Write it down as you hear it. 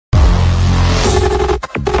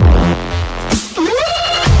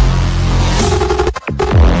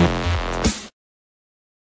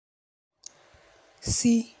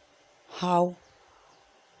See how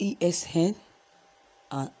ESN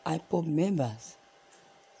and Ipob members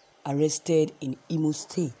arrested in Imo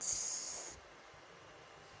State.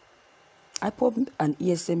 Ipob and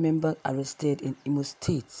ESN members arrested in Imo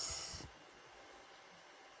State.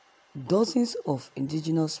 Dozens of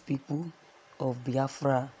indigenous people of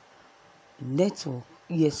Biafra network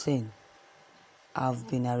ESN have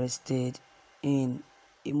been arrested in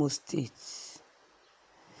Imo State.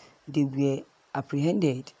 They were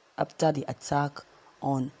apprehended after the attack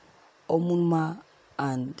on Omunma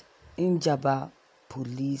and Njaba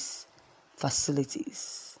police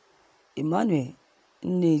facilities. Emmanuel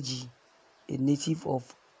Nneji, a native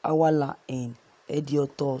of Awala in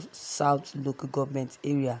Ediotor South local government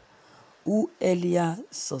area, who earlier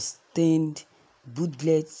sustained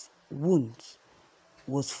bullet wounds,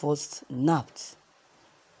 was first nabbed.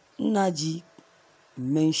 Nnaji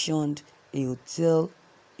mentioned a hotel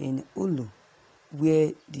in Ulu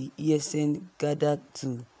where the ESN gathered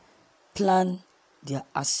to plan their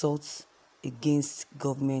assaults against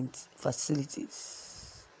government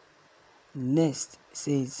facilities. Next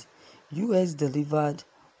says US delivered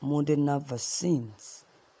Moderna vaccines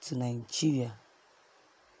to Nigeria.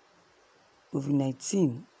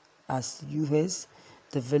 COVID-19 as US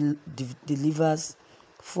delivers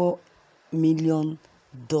 4 million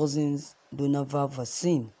doses Donava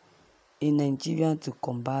vaccine in Nigeria to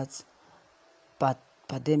combat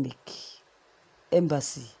pandemic,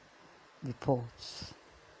 embassy reports.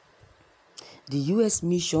 The US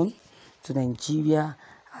mission to Nigeria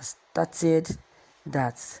has stated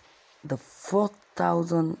that the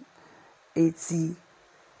 4,080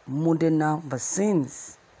 Moderna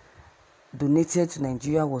vaccines donated to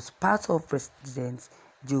Nigeria was part of President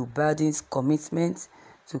Joe Biden's commitment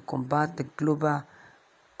to combat the global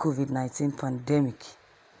COVID-19 pandemic.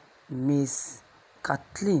 Ms.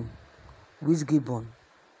 Kathleen Wiesgibbon,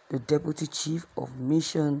 the Deputy Chief of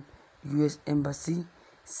Mission, U.S. Embassy,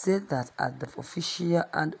 said that at the official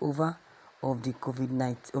handover of the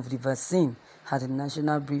vaccine at the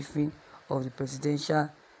national briefing of the Presidential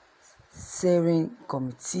Steering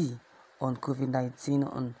Committee on COVID-19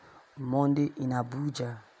 on Monday in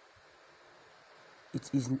Abuja. It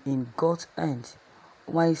is in God's hand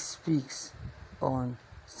when he speaks on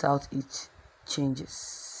Southeast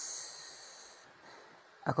changes.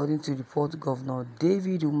 According to report, Governor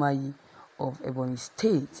David Umahi of Ebonyi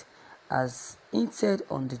State has hinted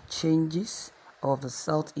on the changes of the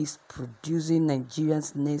Southeast producing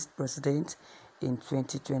Nigeria's next president in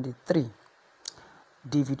 2023.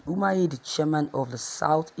 David Umahi, the chairman of the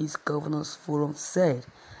Southeast Governors Forum, said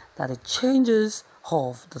that the changes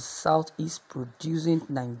of the Southeast producing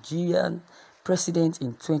Nigerian president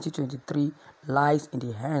in 2023 lies in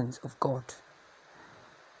the hands of God.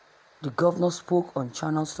 The governor spoke on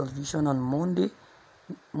Channels Television on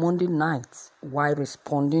Monday night while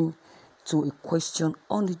responding to a question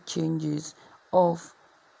on the changes of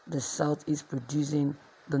the Southeast producing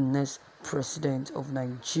the next president of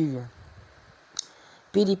Nigeria.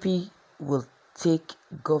 PDP will take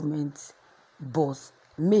government but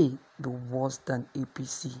may be worse than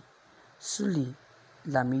APC, Sule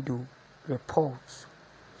Lamido reports.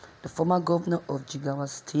 The former governor of Jigawa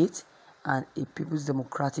State and a People's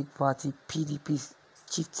Democratic Party (PDP)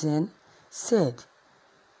 chieftain said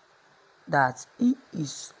that he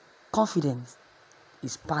is confident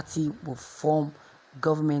his party will form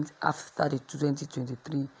government after the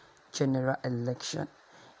 2023 general election.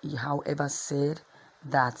 He, however, said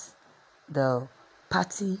that the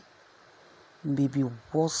party may be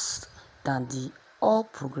worse than the All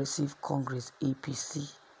Progressive Congress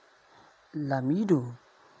 (APC). Lamido,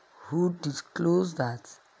 who disclosed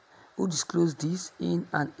this in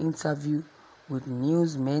an interview with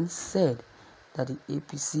newsmen, said that the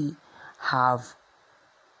APC have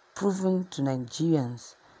proven to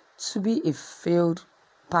Nigerians to be a failed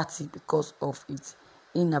party because of its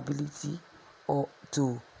inability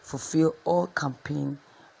to fulfill all campaign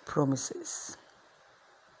promises.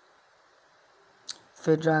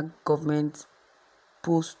 Federal government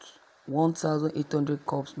posts 1,800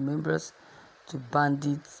 corps members to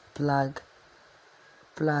bandits plague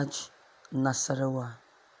Nasarawa.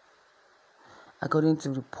 According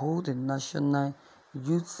to report, the National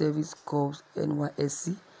Youth Service Corps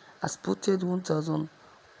 (NYSC) has posted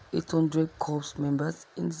 1,800 corps members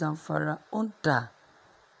in Zamfara under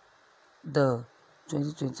the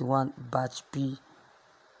 2021 Batch B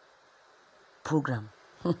program.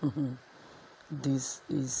 This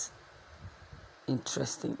is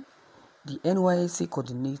interesting. The NYSC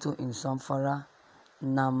coordinator in Zamfara,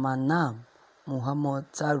 Namanam Muhammad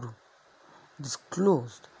Taru,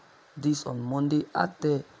 disclosed this on Monday at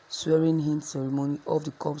the swearing-in ceremony of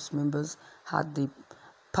the corps members at the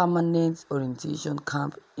permanent orientation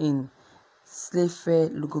camp in Slayfair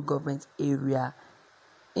local government area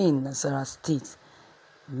in Ãrréstêd.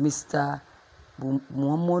 Mr.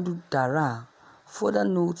 Muhammadu Dara further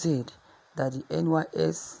noted that the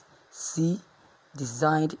NYSC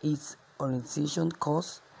designed its orientation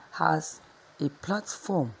course as a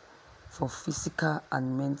platform for physical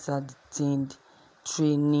and mental detained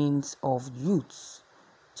trainings of youths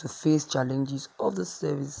to face challenges of the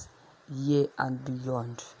service year and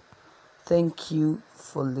beyond. Thank you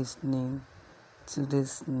for listening to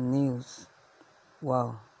this news.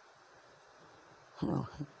 Wow.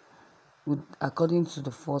 According to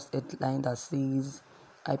the first headline that says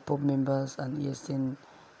Ipob members and ESN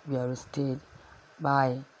were arrested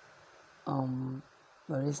by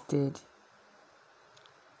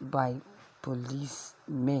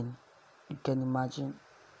policemen. You can imagine.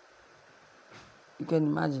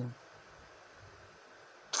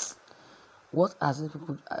 What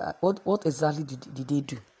exactly did they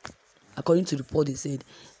do? According to the report, they said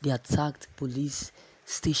they attacked police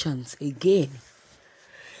stations again.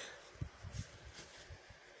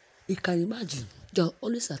 You can imagine. They are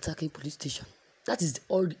always attacking police stations. That is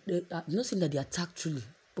all. I'm not saying that they attack truly,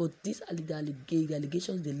 but these are the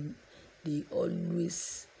allegations they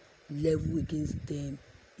always level against them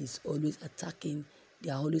is always attacking. They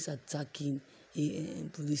are always attacking a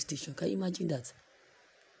police station. Can you imagine that?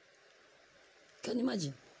 Can you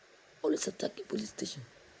imagine? Always attacking police station.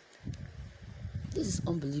 This is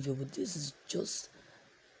unbelievable. This is just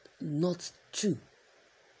not true.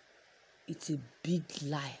 It's a big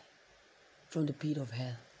lie from the pit of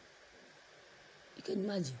hell. You can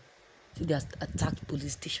imagine. So they attacked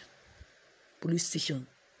police station. Police station.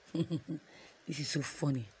 This is so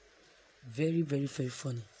funny. Very, very, very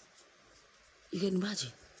funny. You can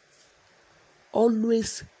imagine.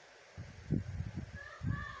 Always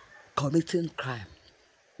committing crime,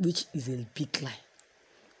 which is a big lie.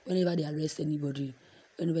 Whenever they arrest anybody,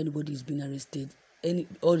 whenever anybody is being arrested,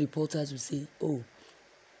 all reporters will say, "Oh,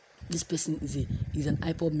 this person is an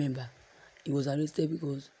Ipob member. He was arrested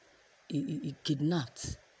because he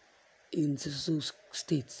kidnapped in so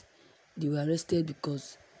state. They were arrested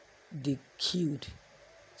because they killed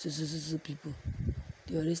so people.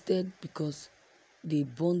 They were arrested because they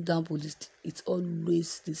burned down police." It's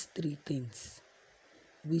always these three things,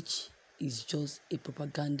 which is just a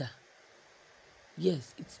propaganda.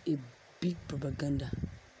 Yes, it's a big propaganda.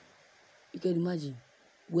 You can imagine,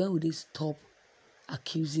 when will they stop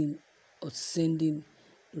accusing or sending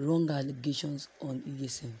wrong allegations on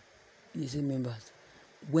ESN members?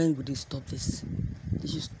 When will they stop this? They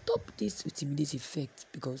should stop this with immediate effect,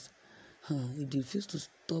 because if they refuse to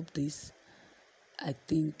stop this, I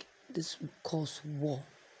think this will cause war.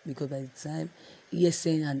 Because by the time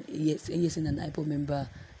ESN and Ipob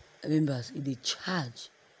members, if they charge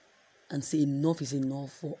and say enough is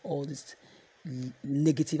enough for all these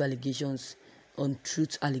negative allegations,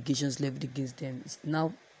 untruth allegations leveled against them, it's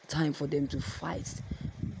now time for them to fight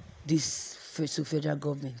this federal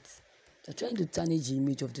government. They're trying to tarnish the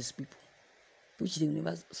image of these people, which they will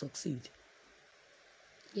never succeed.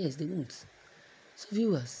 Yes, they won't. So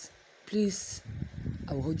viewers, please,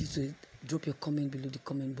 I will urge you to drop your comment below the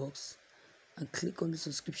comment box and click on the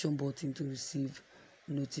subscription button to receive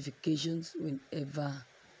notifications whenever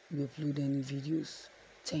we upload any videos.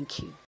 Thank you.